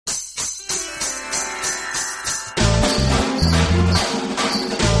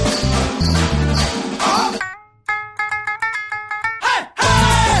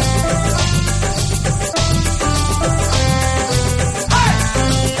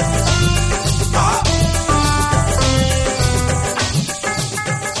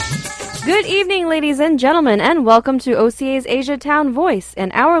Good evening, ladies and gentlemen, and welcome to OCA's Asia Town Voice,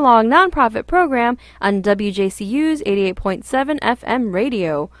 an hour-long nonprofit program on WJCU's 88.7 FM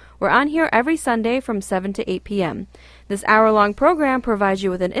radio. We're on here every Sunday from 7 to 8 p.m. This hour-long program provides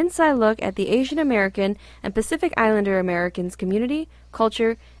you with an inside look at the Asian American and Pacific Islander Americans community,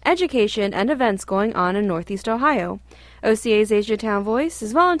 culture, education, and events going on in Northeast Ohio. OCA's Asia Town Voice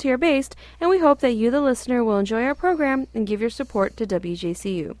is volunteer-based, and we hope that you, the listener, will enjoy our program and give your support to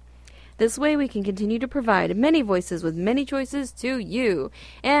WJCU. This way we can continue to provide many voices with many choices to you.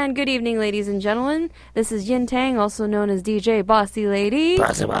 And good evening, ladies and gentlemen. This is Yin Tang, also known as DJ Bossy Lady.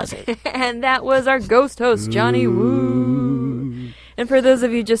 Bossy. And that was our ghost host, Johnny Woo. And for those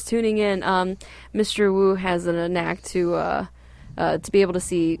of you just tuning in, Mr. Woo has a knack to be able to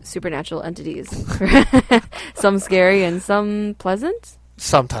see supernatural entities. Some scary and some pleasant?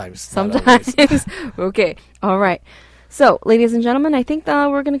 Sometimes. Okay, all right. So, ladies and gentlemen, I think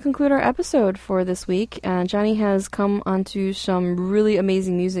we're going to conclude our episode for this week. Johnny has come onto some really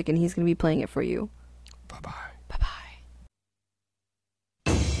amazing music, and he's going to be playing it for you. Bye-bye. Bye-bye.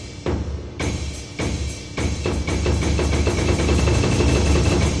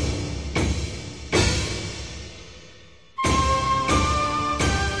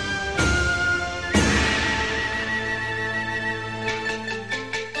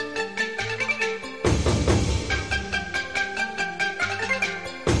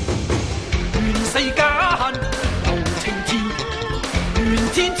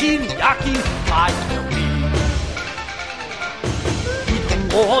 太陽面，熱紅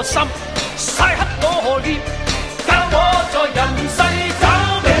我心，曬黑我臉，教我在人世找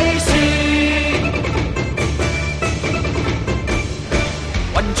美事。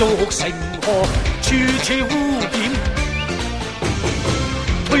混造成河，處處污染，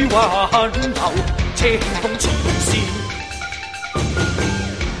推運流，車風前線，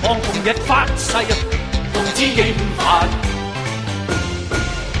望紅日發誓，奉旨應發。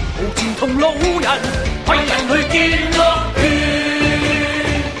無傳同老人為人去建樂園，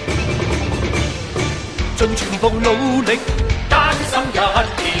盡全部努力艱辛一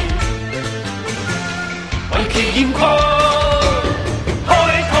年，為其現況開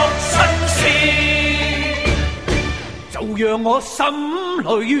拓新線，就讓我心裏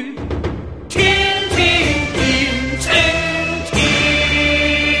天天變青天。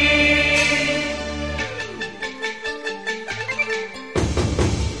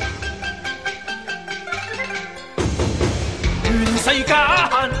世間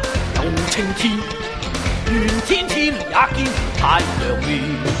有青天，願天天也見太陽面，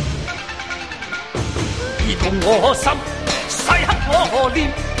熱紅我心，曬黑我臉，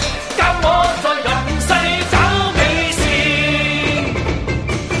教我在人世找美事，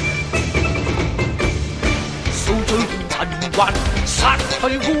掃盡塵寰，殺去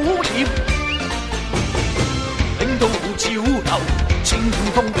污染，領導潮流，清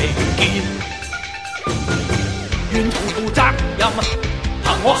風並肩。願同負責任，行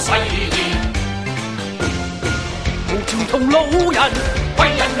我誓言，無條同路人，為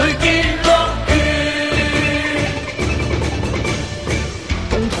人類建樂園，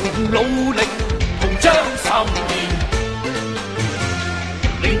共同努力，同將10年，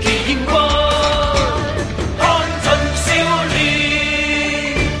令其現光，看盡少年，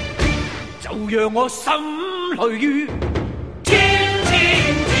就讓我心裏天天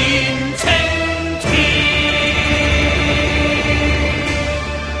變青天。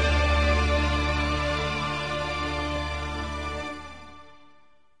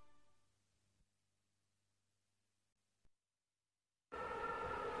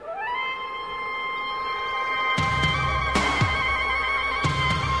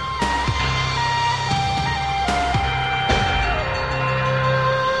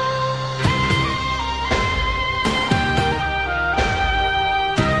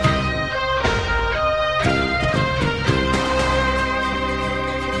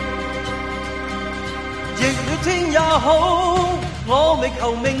我未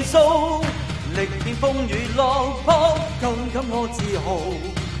求名數，歷遍風雨落魄，更感我自豪。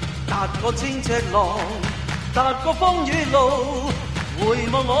踏過千尺浪，踏過風雨路，回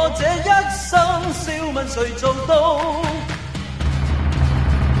望我這一生，笑問誰做到？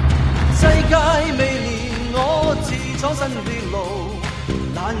世界未憐我自闖新血路，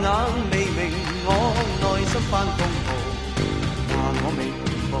冷眼未明我內心翻風暴，話我未平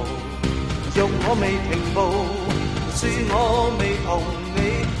步，欲我未停步。恕我未同你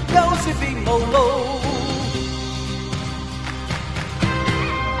休說別無路，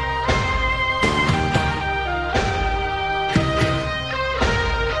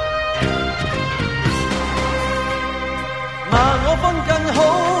罵我分更好，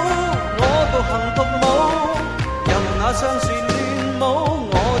我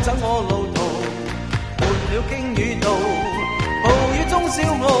笑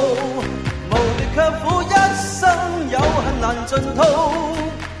傲，無敵卻苦，一生有恨難盡吐。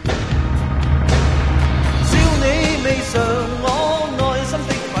笑你未嘗我內心的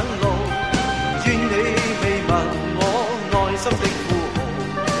憤怒，怨你未聞我內心的呼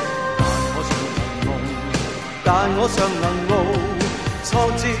號。但我尚能傲，挫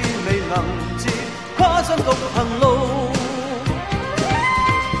折未能接，跨上獨行路。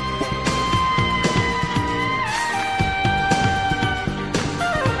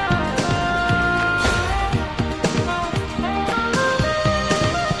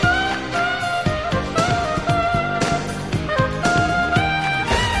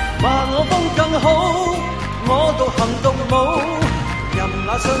更好，我獨行獨舞，任那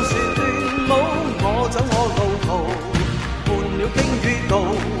雙樹亂舞，我走我路途，換了經與道，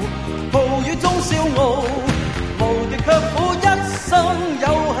暴雨中笑傲，無敵卻苦，一生有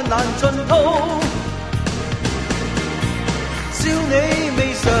恨難盡吐。笑你未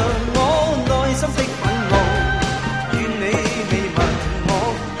嘗我內心的憤怒，怨你未聞我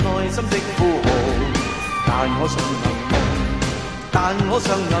內心的呼號，但我尚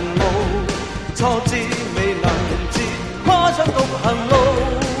能傲，挫折未能接，跨上獨行路，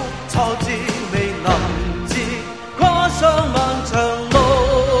挫折未能接，跨上漫長路。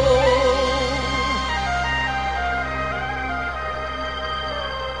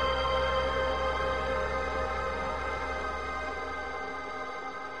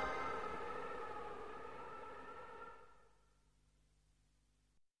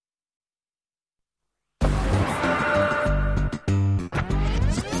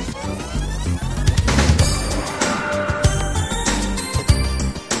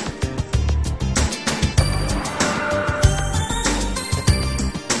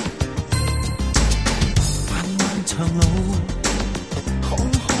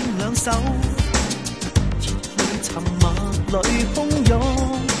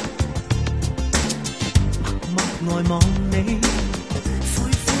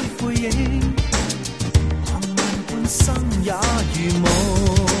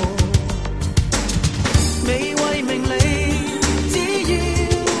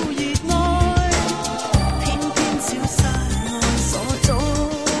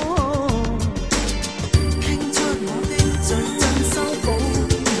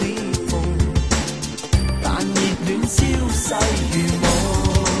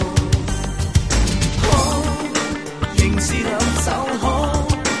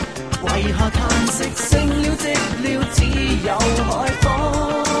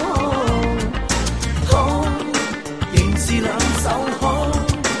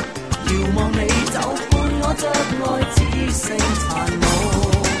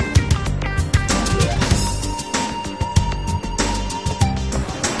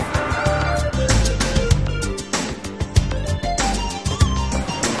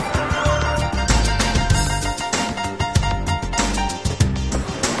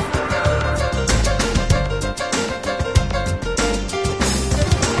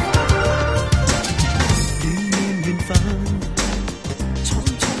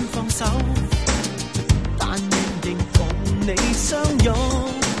但願仍逢你相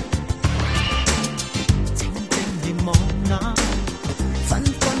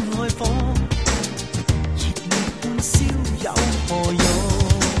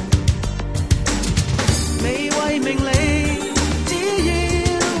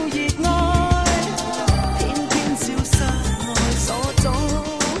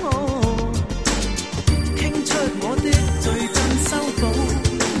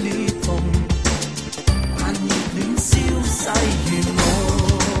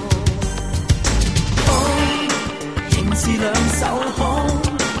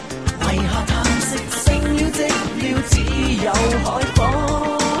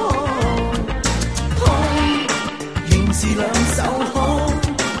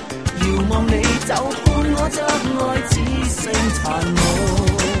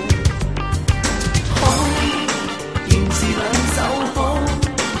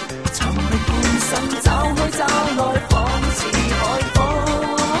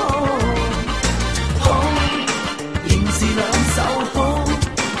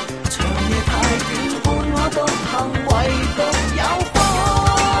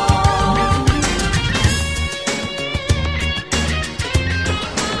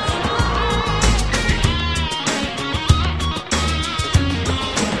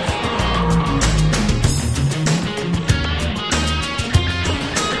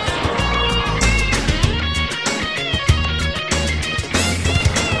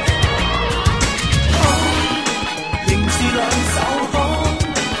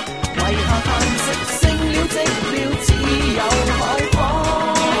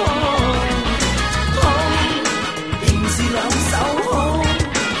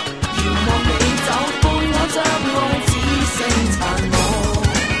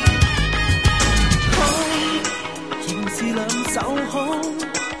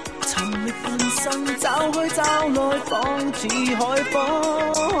生找去找來，仿似海風。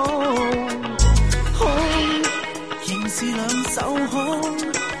仍是兩手空，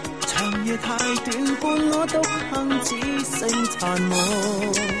長夜太短，伴我獨行只剩殘夢。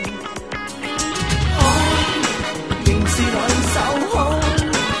仍是兩手空，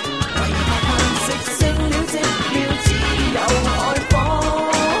為何嘆息剩了寂寥，只有海風。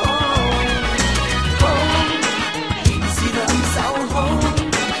仍是兩手空，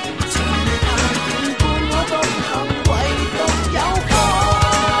長夜太短，伴我獨行，唯獨有風。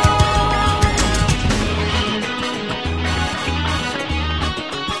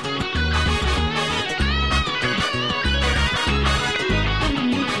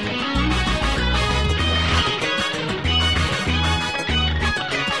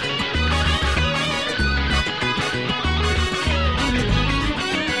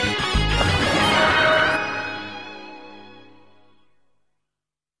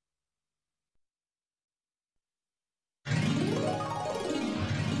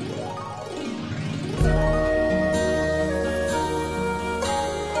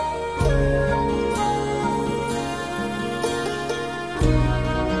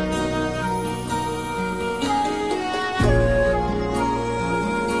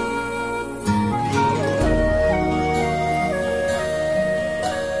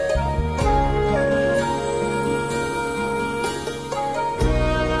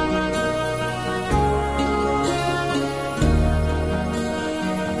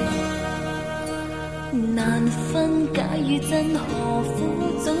難分假與真，何苦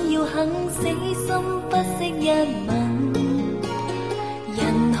總要肯死心不惜一吻？人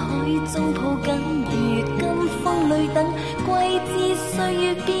海中抱緊，如今風裏等，季節歲月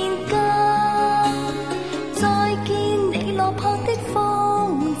變更。再見你落魄的風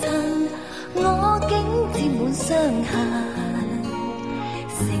塵，我竟沾滿傷痕，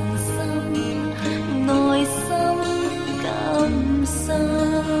誠心內心感傷。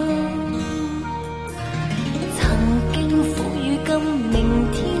明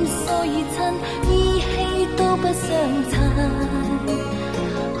天疏與親，依稀都不相襯。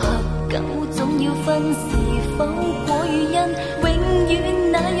合久總要分，是否果與因，永遠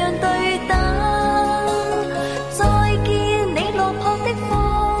那樣對等。再見你落魄的風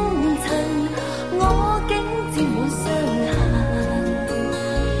塵，我竟沾滿傷痕，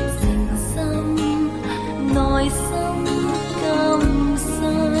誠心內心感傷。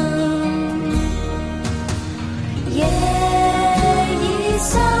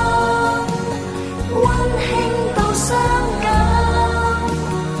溫馨到傷感，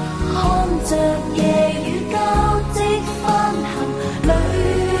看着夜雨交織翻行，淚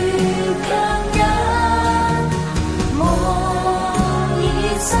強忍。無意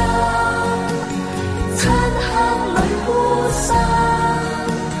想，漆黑裏孤身，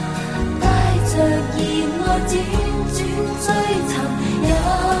帶着熱愛輾轉追尋，也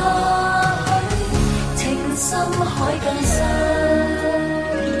許情深海更深。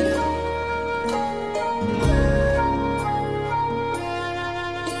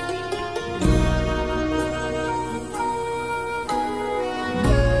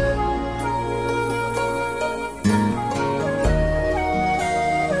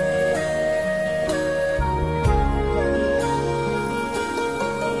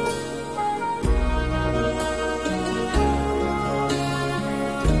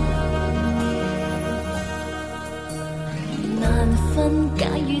假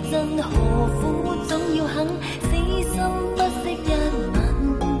與真，何苦總要肯死心不惜一吻？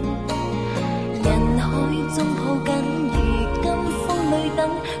人海中抱緊，如今風裏等，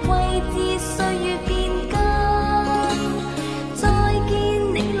季節歲月變更。再見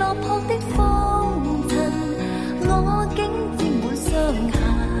你落魄的風塵，我竟沾滿傷痕，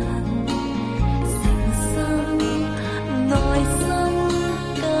誠心內心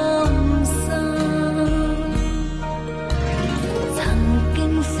感傷。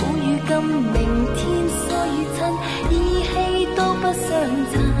明天疏與親，依稀都不相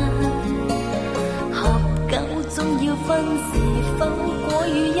襯。合久總要分，是否果與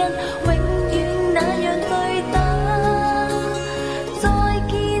因，永遠那樣對等。再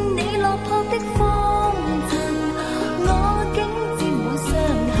見你落魄的風塵，我竟沾滿傷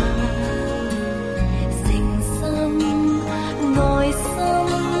痕，誠心內心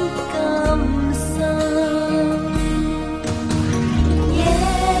感傷。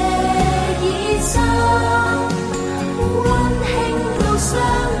溫馨到傷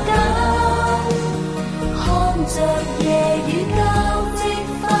感，看着夜雨交織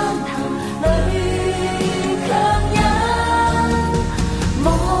翻騰，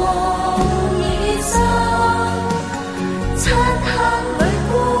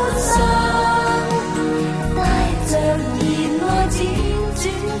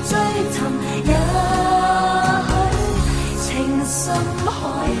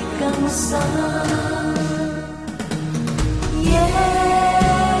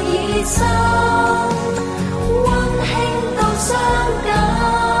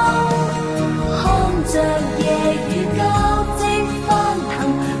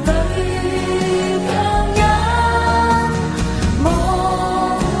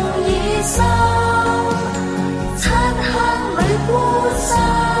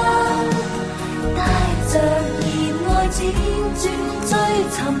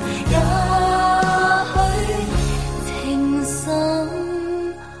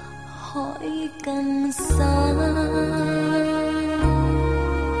更深。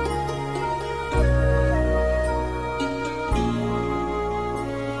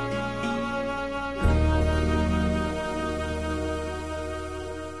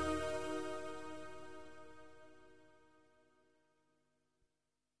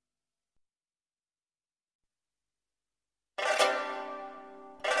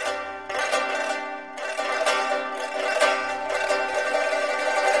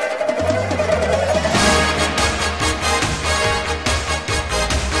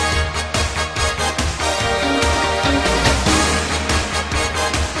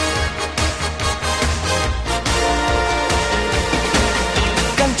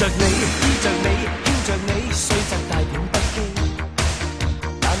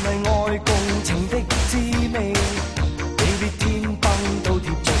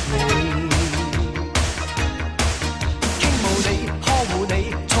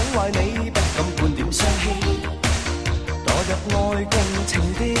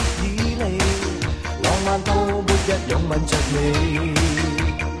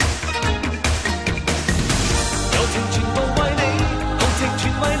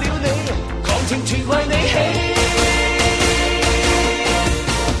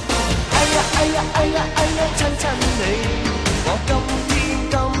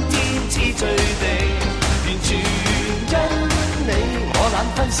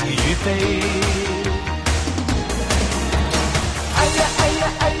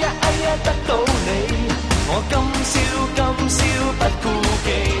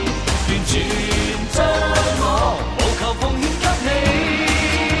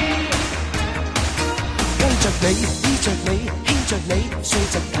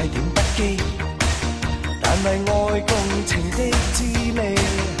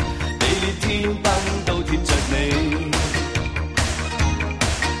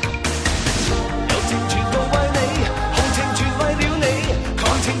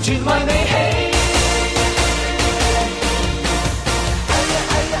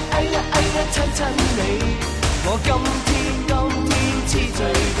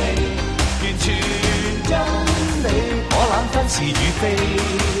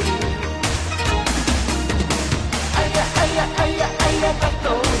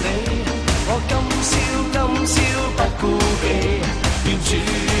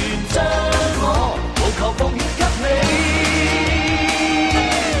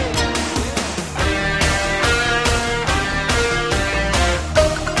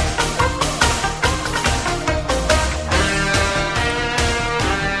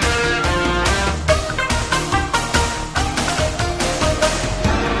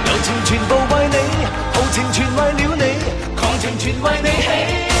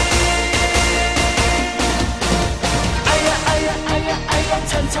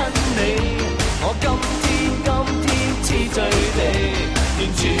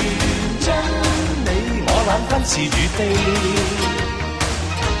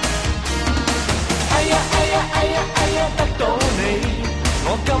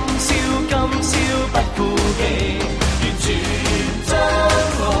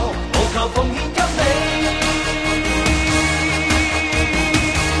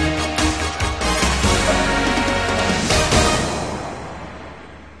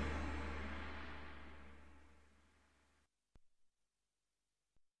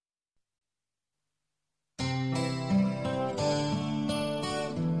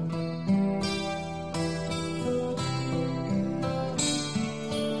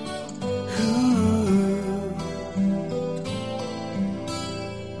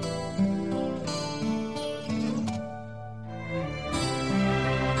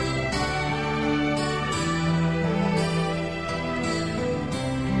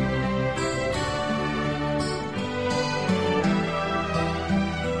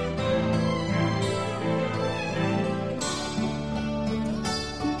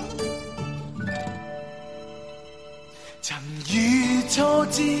曾遇挫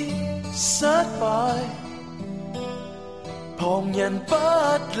折失敗，旁人不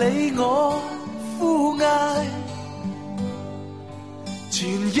理我呼嗌，全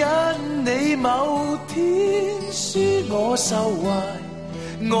因你某天輸我受壞，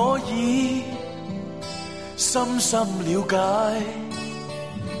我已深深了解，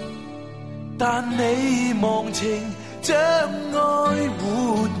但你忘情將愛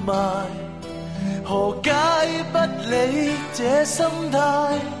活埋，何解不理這心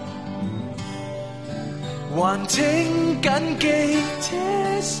態，還請緊記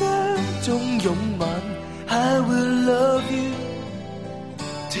這雙中擁吻 I will love you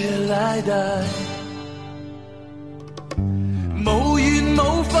till I die， 無緣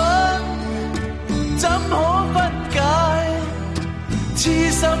無份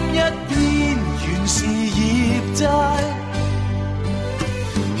心一片原是業債，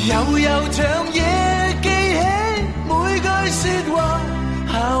悠悠長夜記起每句說話。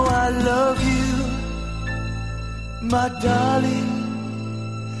How I love you, my darling,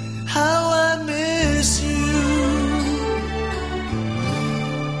 how I miss you。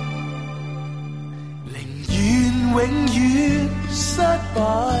 寧願永遠失敗，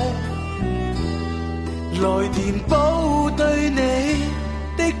來填補對你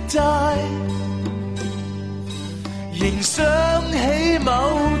的債，仍想起某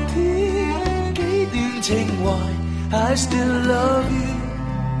天幾段情懷。I still love you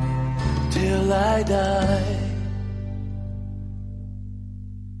till I die。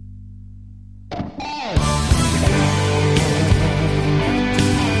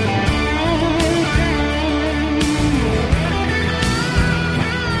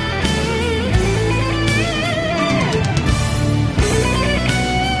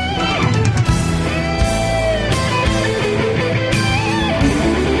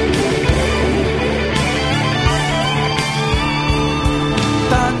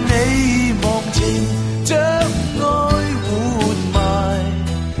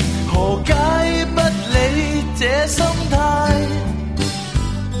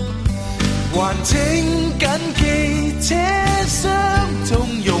 請緊記車廂中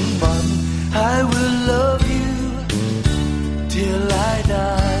擁吻 I will love you till I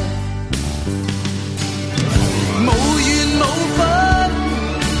die。 無緣無分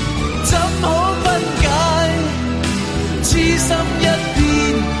怎可分解，痴心一片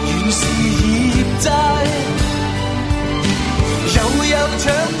原是業債，悠悠長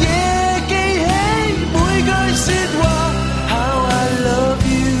夜記起每句說話。 How I love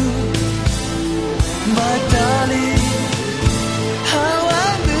you my darling, how I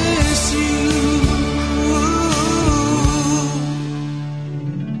miss you。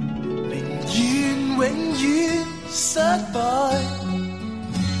 寧願永遠失敗，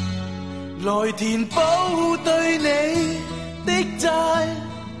來填補對你的債，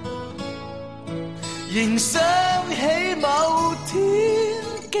仍想起某天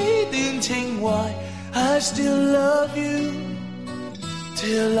幾段情懷。I still love you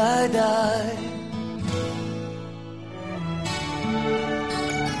till I die。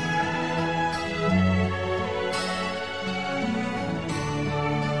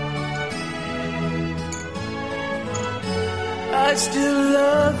 I still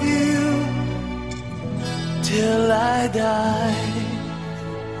love you till I die。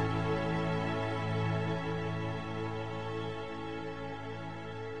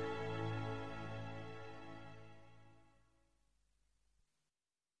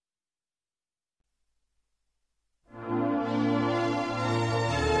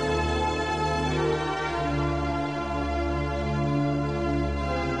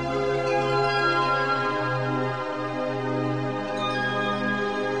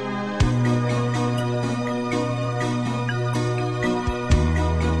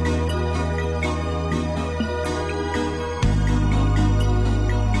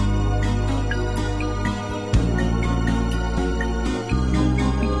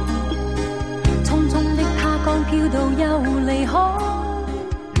 飄到又離開，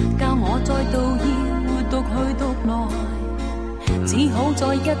教我再度要獨去獨來，只好再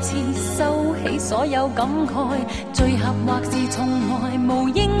一次收起所有感慨，最合或是從來無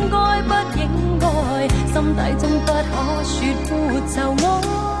應該不應該，心底中不可說沒就愛，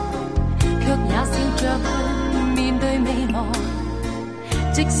卻也笑着去面對未來。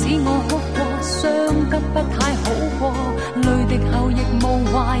即使我哭過，傷得不太好過，淚滴後亦無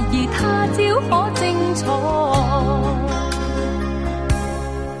懷疑他朝可精彩。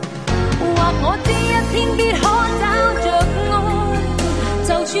或我知一天必可找着愛，就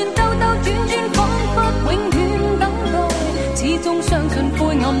算兜兜轉轉，彷彿永遠等待，始終相信灰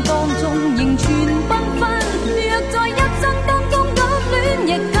暗當中仍存繽紛。若在一生當中敢戀亦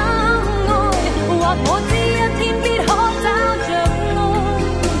敢愛，或我知一天必可找着愛，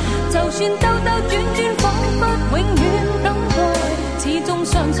就算兜兜轉轉，彷彿永遠等待，始終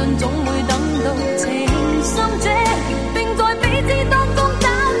相信總會等到情深者，並在彼此當中找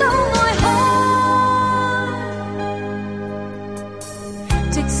到愛海。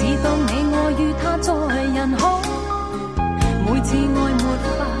即使當你我與他在人海，每次愛沒法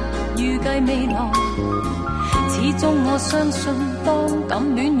預計未來，始終我相信當敢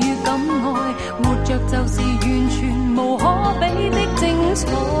戀與敢愛，活着就是完全無可比的精彩。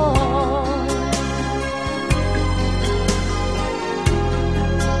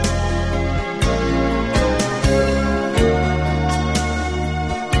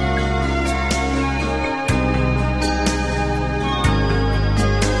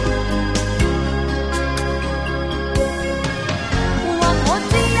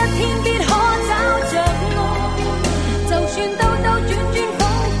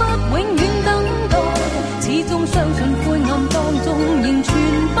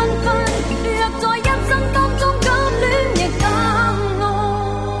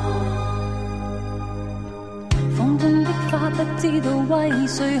為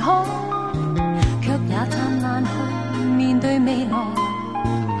誰可，卻也燦爛去面對未來。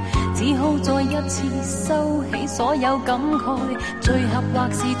只好再一次收起所有感慨，聚合或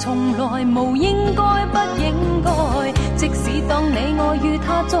是從來無應該不應該。即使當你我與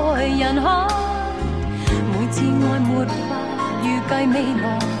他在人海，每次愛沒法預計未來。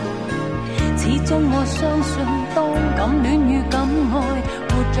始終我相信，當感戀與感愛，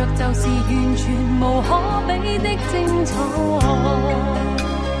活着就是完全無可比的精彩。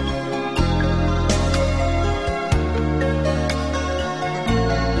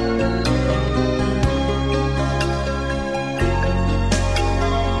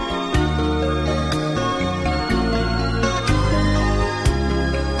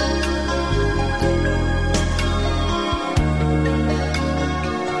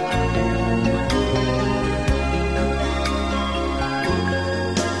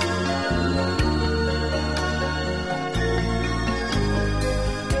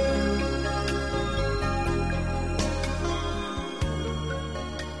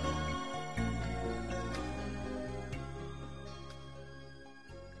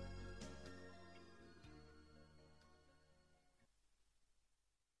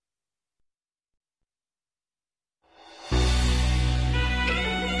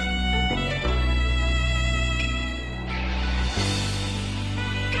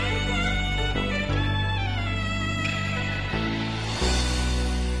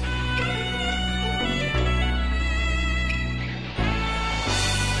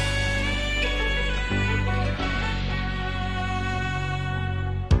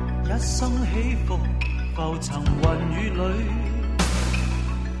一生起伏，浮沉雲雨裏，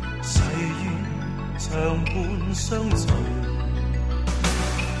誓願長伴相隨。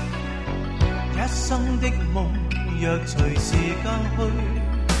一生的夢，若隨時間去，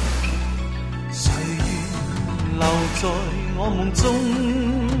誓願留在我夢中。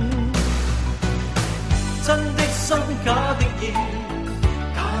真的心，假的意，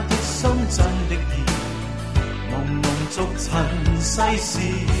假的心，真的意，朦朧逐塵世事。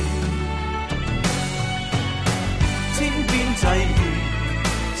千邊際遇，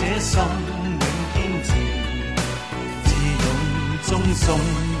這心永堅持，自勇中送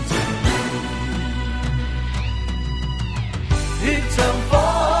情意。血像火，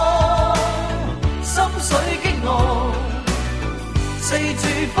心水激昂，四處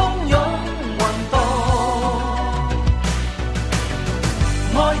蜂擁雲蕩。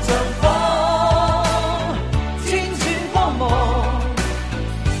愛像火，千串光芒，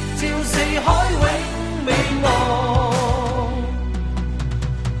照四海永未忘。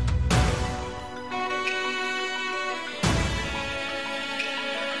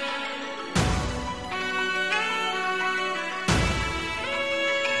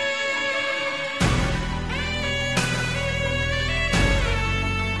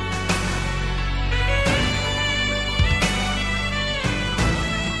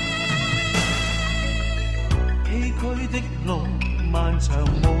的路漫長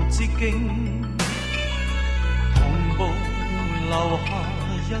無止境，同步留下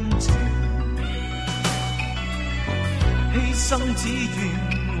恩情，犧牲只願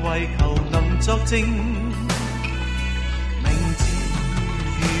為求能作證，名字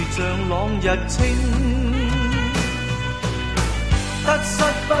如像朗日清，得失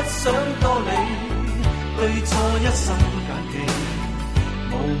不想多理，對錯一生謹記，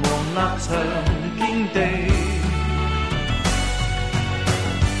無望立場堅定。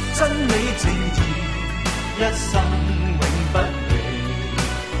真理正義，一生永不離，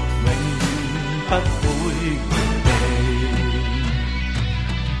永遠不會迴避。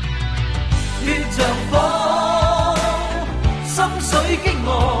血像火，心水激昂，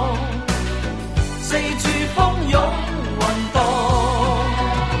四處蜂擁雲蕩。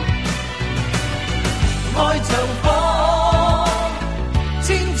愛像火，千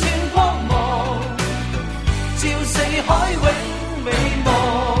串光芒，照四海永未忘。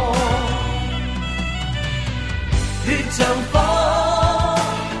血像火，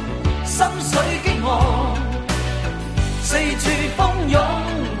心水激昂，四處蜂擁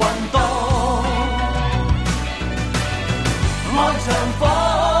雲蕩。愛像火，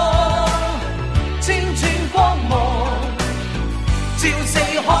千串光芒，照四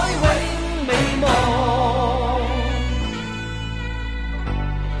海永未忘。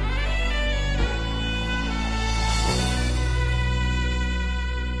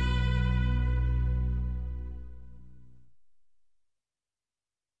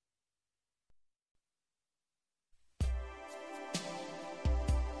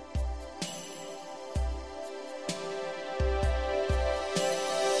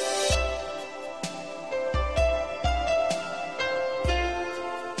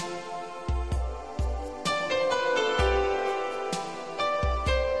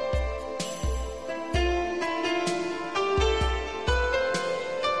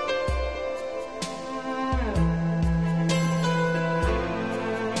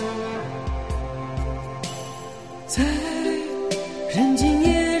在人静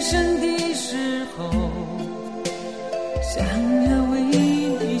夜深的时候，想要为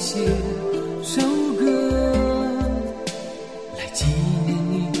你写首歌，来纪念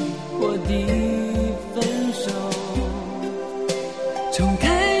你我的分手。从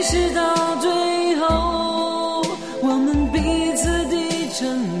开始到最后，我们彼此的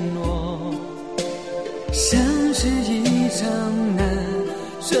承诺，像是一场难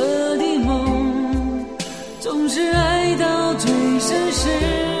舍的梦，总是爱到最深时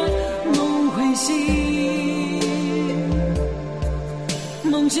梦会醒，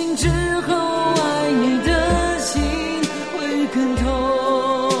梦醒之后爱你的心会更痛。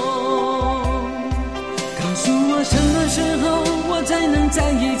告诉我什么时候我才能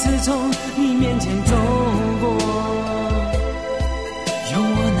再一次从你面前走过，用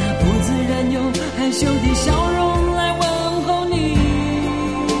我那不自然又害羞的笑容来问候你。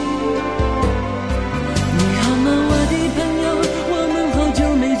你好吗，我的朋友，我们好久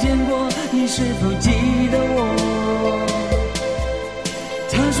没见过，你是否记得我？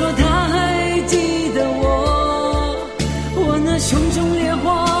他说他还记得我，我那熊熊烈火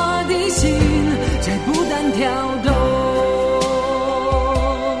的心在不断跳动。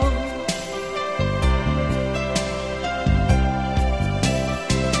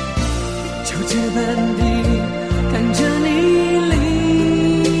就这般地看着你离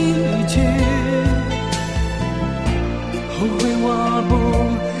去，后悔我不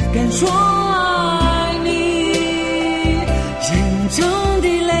敢说爱你，眼中的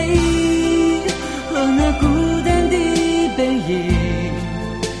泪和那孤单的背影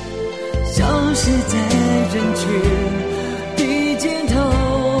消失在人群的街头，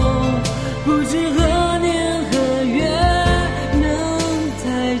不知何年何月能再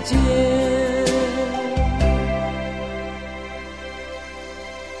见。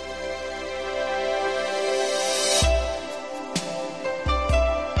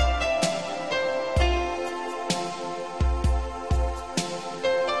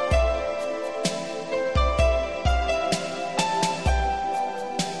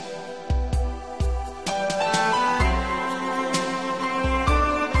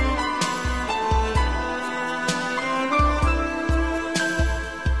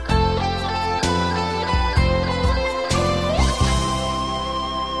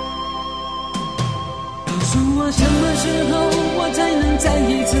告诉我什么时候我才能再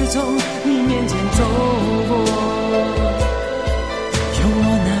一次从你面前走过，用我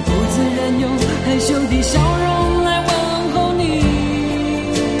那不自然又害羞的笑容来问候你。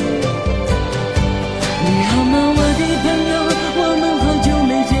你好吗，我的朋友，我们好久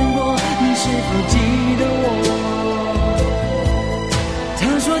没见过，你是否记得我？他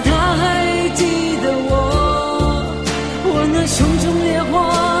说他还记得我，我那熊熊烈火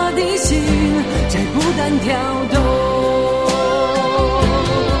的心在不断跳动。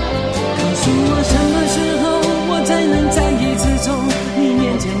告诉我什么时候我才能再一次从你面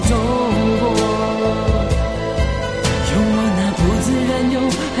前走过，用我那不自然又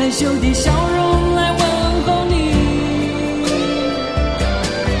害羞的笑容来问候你。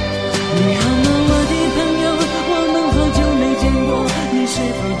你好吗，我的朋友，我们好久没见过，你是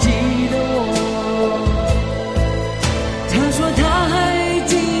否记得我？他说他还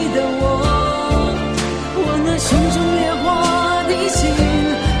记得我那熊熊烈火的心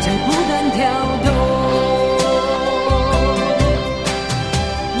在不断跳动。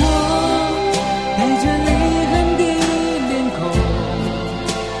我带着泪痕的脸孔，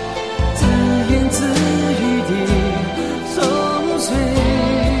自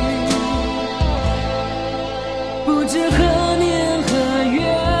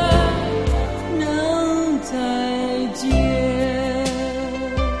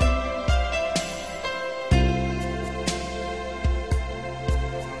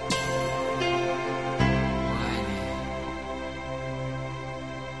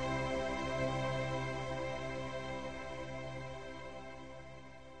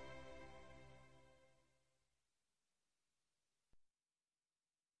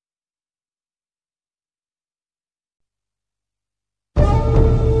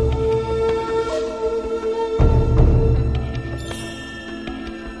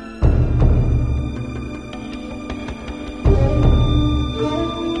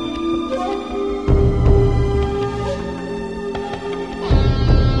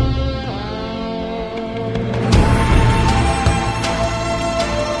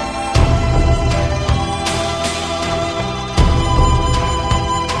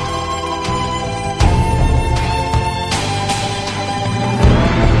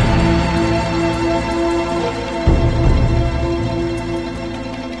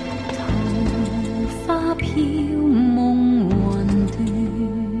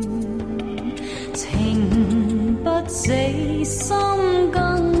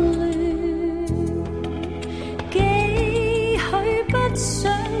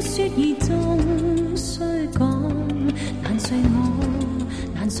雪兒終須講，難睡我，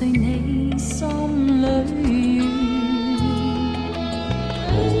難睡你心裏。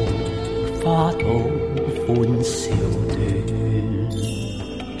桃花島歡笑斷，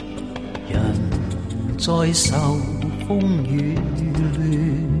人在受風雨亂。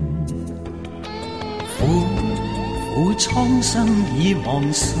苦苦蒼生已忘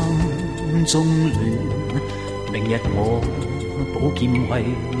心中亂，明日我寶劍為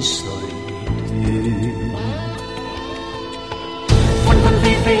誰斷？分分飛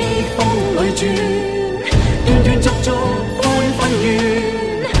飛風裏轉，斷斷續續歡歡怨，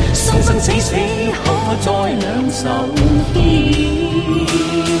生生死死可在兩手牽。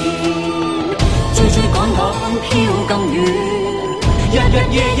追追趕趕飄更遠，日日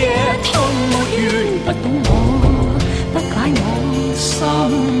夜夜痛沒完，不懂我，不解我心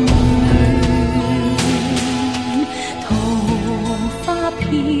亂。桃花飄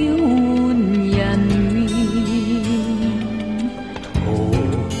換人面，桃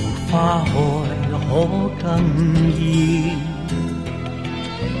花開可更艷。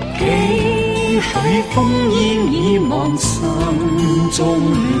幾許烽煙已忘心中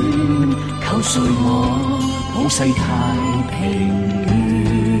亂，求誰我普世太平。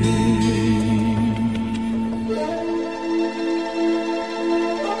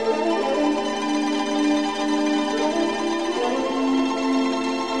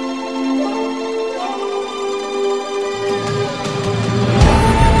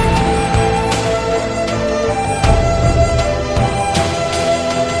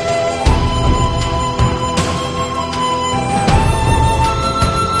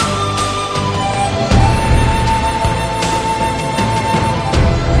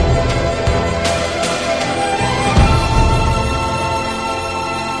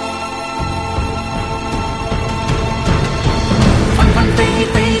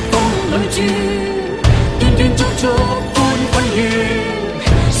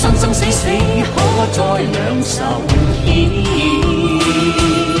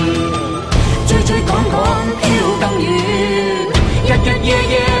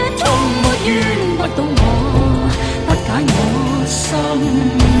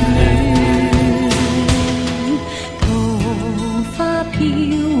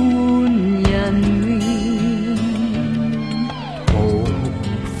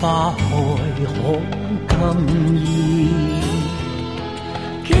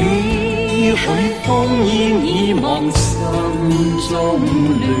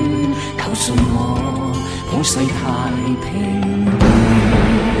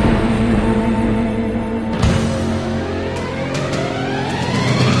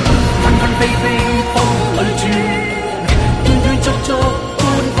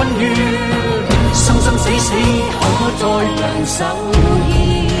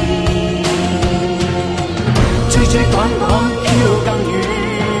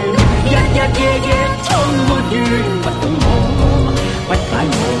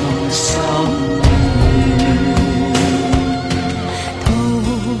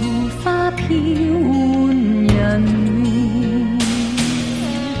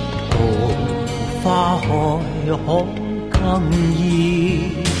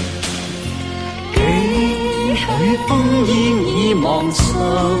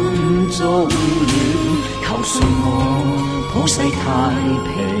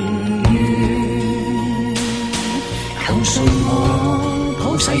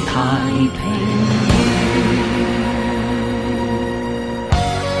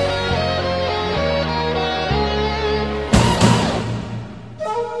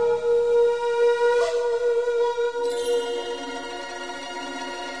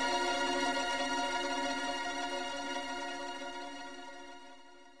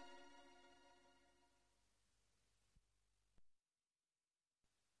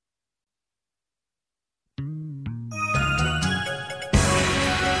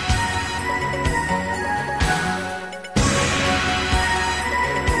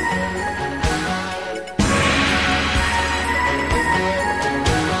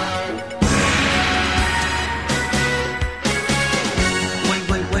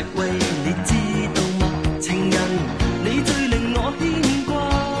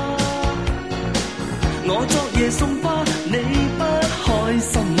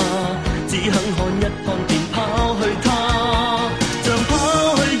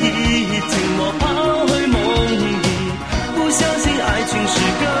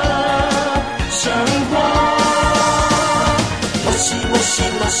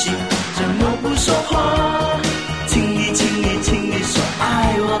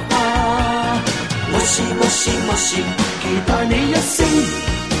期待你一聲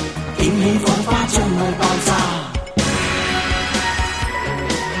點起火花將愛爆炸。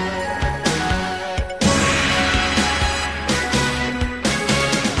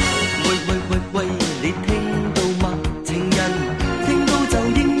喂，你聽到嗎？情人聽到就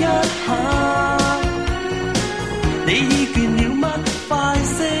應一下。你已倦了嗎？快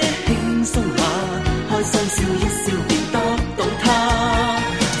些輕鬆下，開心笑一笑便得到他。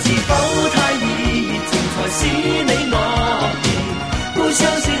是否太易熱情才使你諾言？不相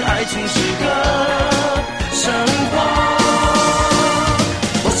信愛情是個神話。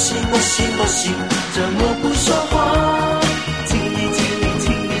我信，這麼不說話。請你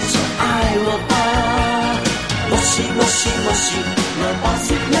說愛我吧。我信，來吧說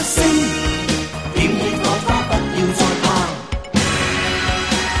一聲，點起火花不要再怕。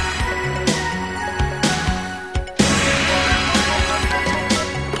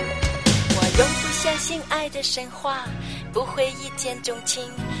我永不相信愛的神話，不會一見鍾情，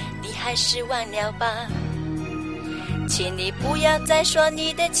你還是忘了吧。請你不要再說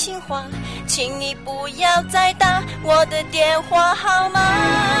你的情話，請你不要再打我的電話號碼。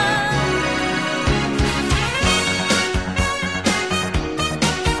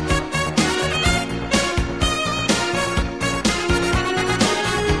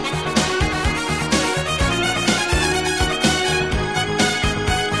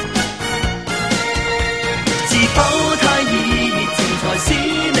是否太易熱情才使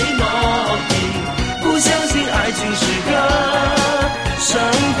你諾言？不相信愛情是個神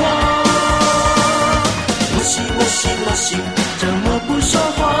話。我信，這麼不說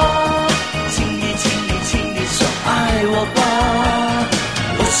話。請你說愛我吧。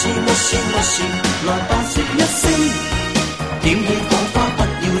我信，來吧說一聲，點起火花不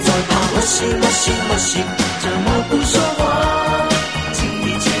要再怕。我信，這麼不說話。請你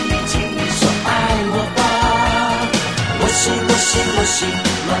說愛我吧。我信，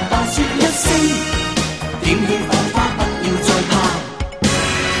來吧說一聲，點起火花不要再怕。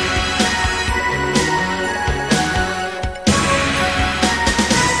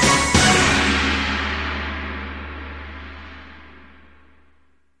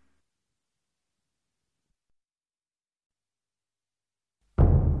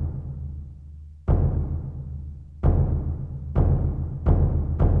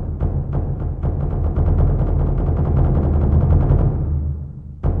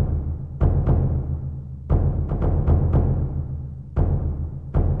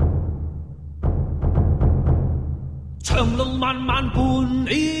長路漫漫伴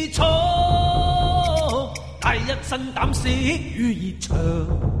你闖，帶一身膽識與熱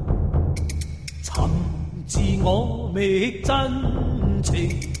腸，尋自我覓真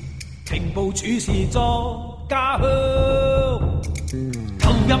情，停步處事作家鄉，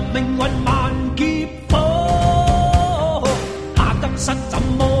投入命運萬劫火，下得失怎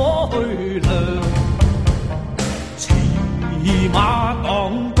麼去量？騎馬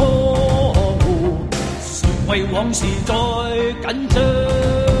當江湖，誰為往事再緊張？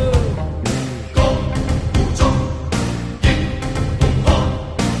江湖中英雄漢，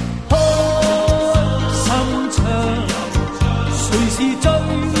開心唱，誰是最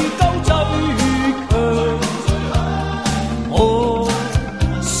高最強？我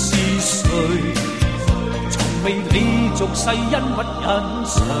是誰？從未理俗世恩不欣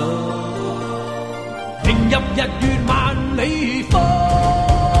賞。迎入日月萬里方，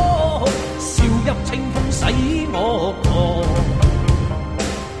笑入清風使我狂。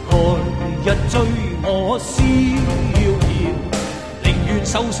來日追我逍遙，寧願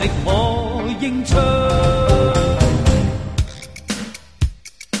收食我英槍。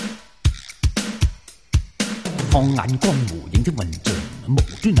放眼江湖影的混象，無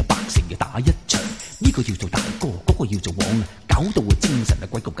端百姓嘅打一場。呢個要做大哥，嗰個要做王，搞到精神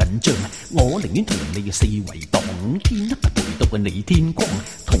鬼咁緊張。我寧願同你嘅四圍蕩，天黑陪到你天光。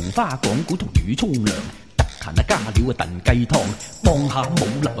同花講古，同魚沖涼，得閒加料燉雞湯。望下武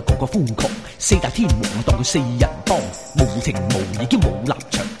林個個瘋狂，四大天王當佢四人幫，無情無義兼無立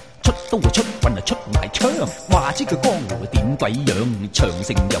場。出刀出棍出埋槍，話知佢江湖點鬼樣？長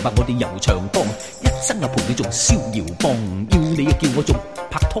城又話我哋遊長江，一生陪你做逍遙幫，要你叫我做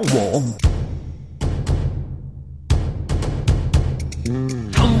拍拖王。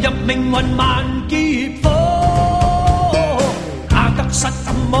投入命運萬劫火，下得失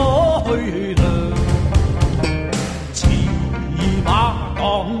怎麼去量？騎馬當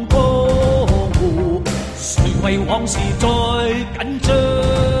江湖，誰為往事再緊張？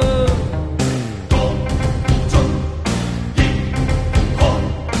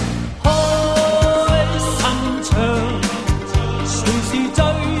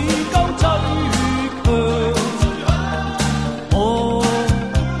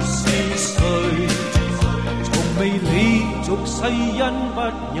世因不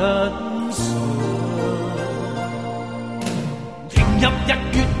欣賞。迎入日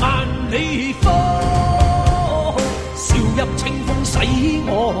月萬里風，笑入清風使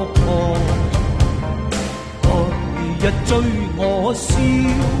我狂。隔日追我逍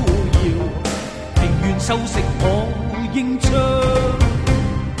遙，情願收拾我英章。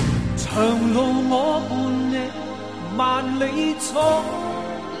長路我伴你萬里闖，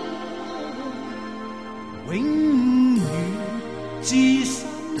永遠至深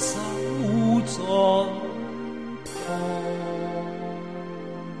守在。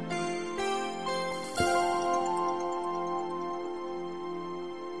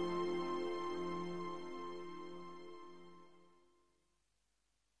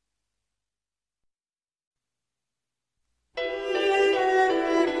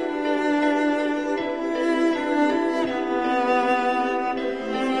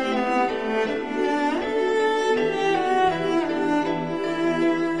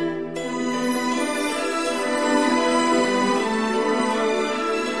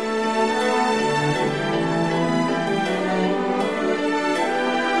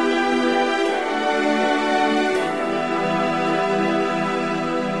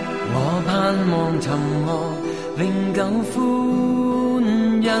尋獲永久歡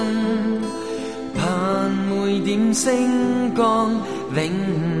欣，盼每點星光永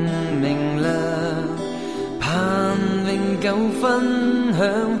明亮，盼永久分享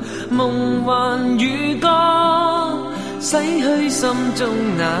夢幻與歌，洗去心中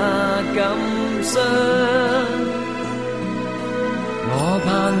那感傷。我盼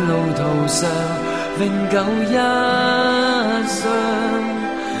路途上永久一雙，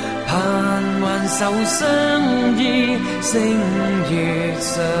盼還手相依星月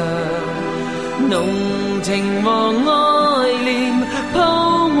上，濃情和愛念鋪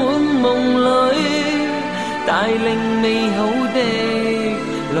滿夢裏，帶領美好的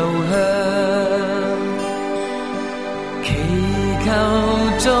路向，祈求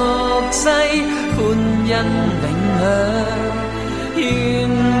俗世歡欣永享，願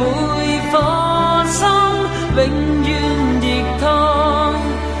每顆心永遠熱燙，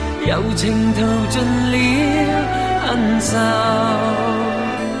柔情淘盡了恩仇，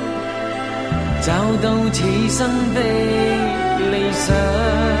找到此生的理想。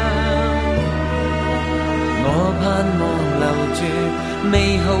我盼望留住美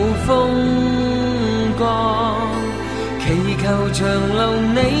好風光，祈求長留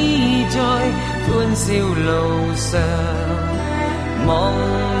你在歡笑路上。茫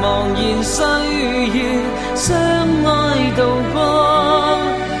茫然歲月相愛度過，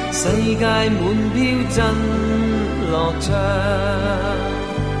世界滿飄真樂章。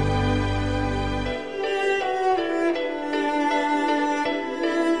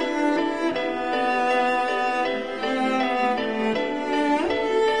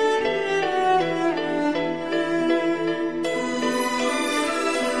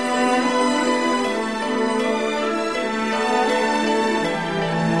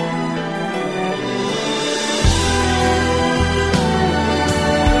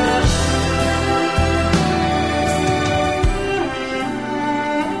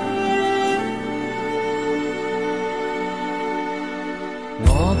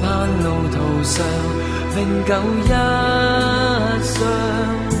永久一雙，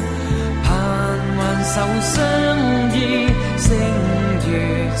盼還手相依星月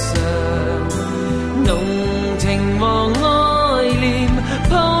上，濃情和愛念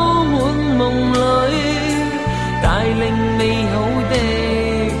鋪滿夢裏，帶領美好的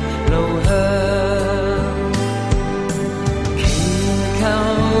路向，祈求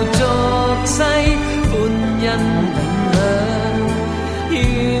俗世歡欣永享，願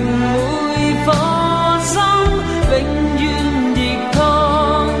每顆永遠熱燙，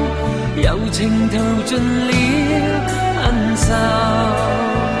柔情淘盡了恩仇，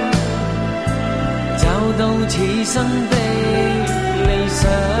找到此生的理想。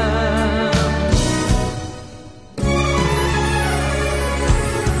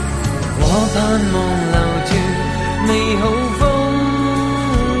我盼望留住美好風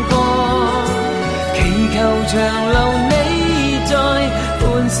光，祈求長留你在歡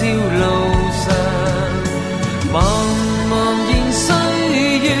笑路上。茫茫然歲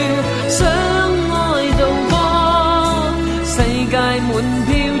月相愛度過，世界滿飄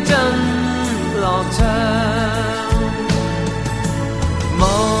真樂章。茫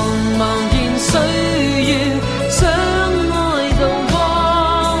茫然歲月相愛度過，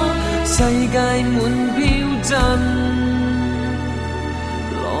世界滿飄真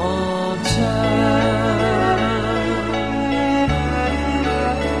樂章。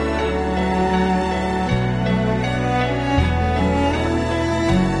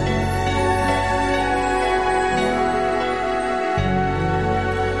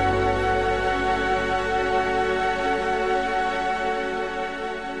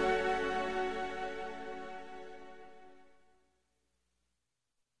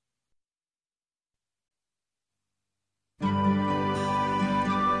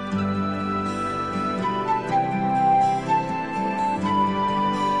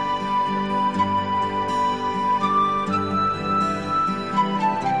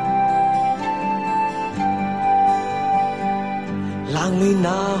淚哪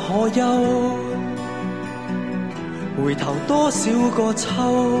可休？回頭多少個秋，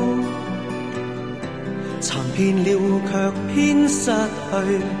尋遍了卻偏失去，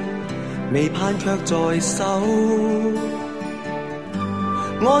未盼卻在手。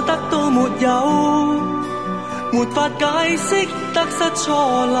我得到沒有，沒法解釋得失錯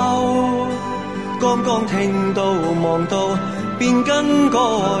漏。剛剛聽到望到便更改，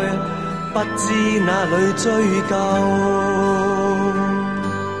不知哪裏追究。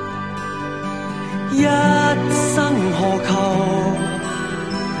一生何求？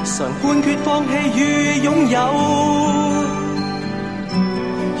常判決放棄與擁有，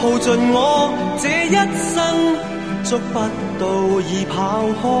耗盡我這一生，捉不到已跑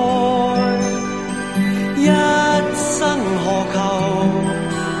開。一生何求？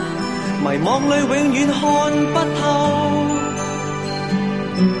迷惘裏永遠看不透，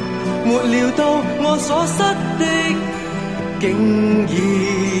沒料到我所失的，竟然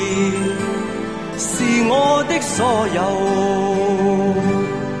是我的所有。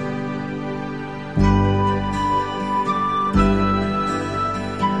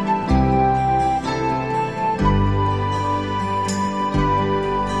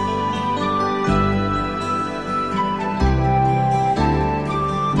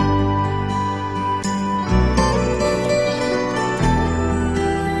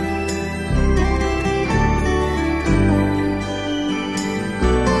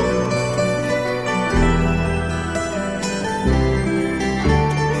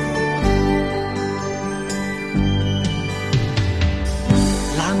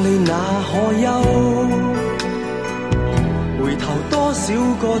哪可休？回頭多少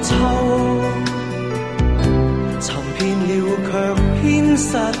個秋，尋遍了卻偏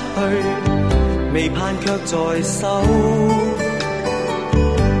失去，未盼卻在手。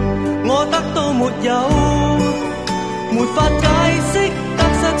我得到沒有，沒法解釋得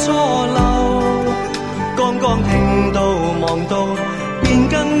失錯漏。剛剛聽到望到便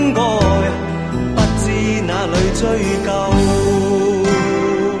更改，不知哪裏追究。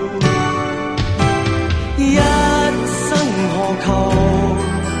一生何求？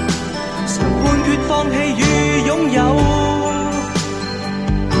常判決放棄與擁有，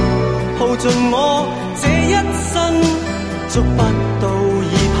耗盡我這一生，捉不到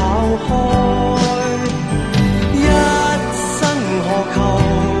已跑開。一生何求？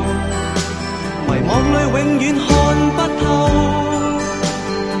迷惘裏永遠看不透，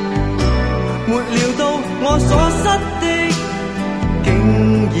沒料到我所失的，竟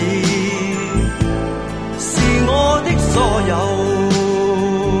然我的所有。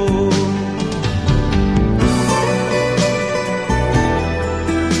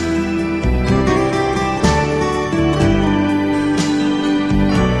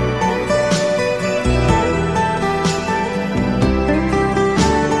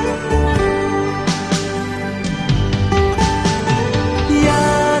一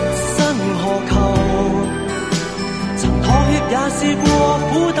生何求？曾妥協也試過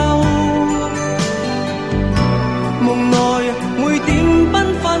苦鬥，夢內每點繽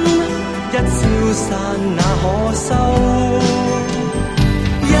紛，一消散那可收？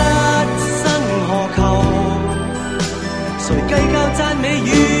一生何求？誰計較讚美與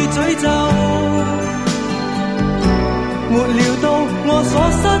詛咒？沒料到我所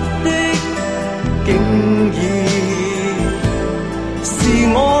失的，竟然是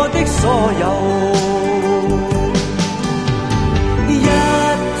我的所有。一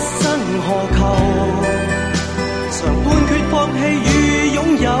生何求？常判決放棄與擁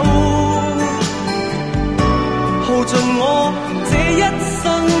有，耗盡我這一生，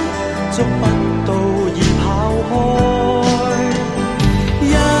捉不到已跑開。一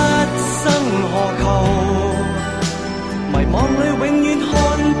生何求？迷惘裏永遠看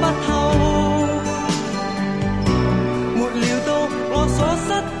不透，沒料到我所失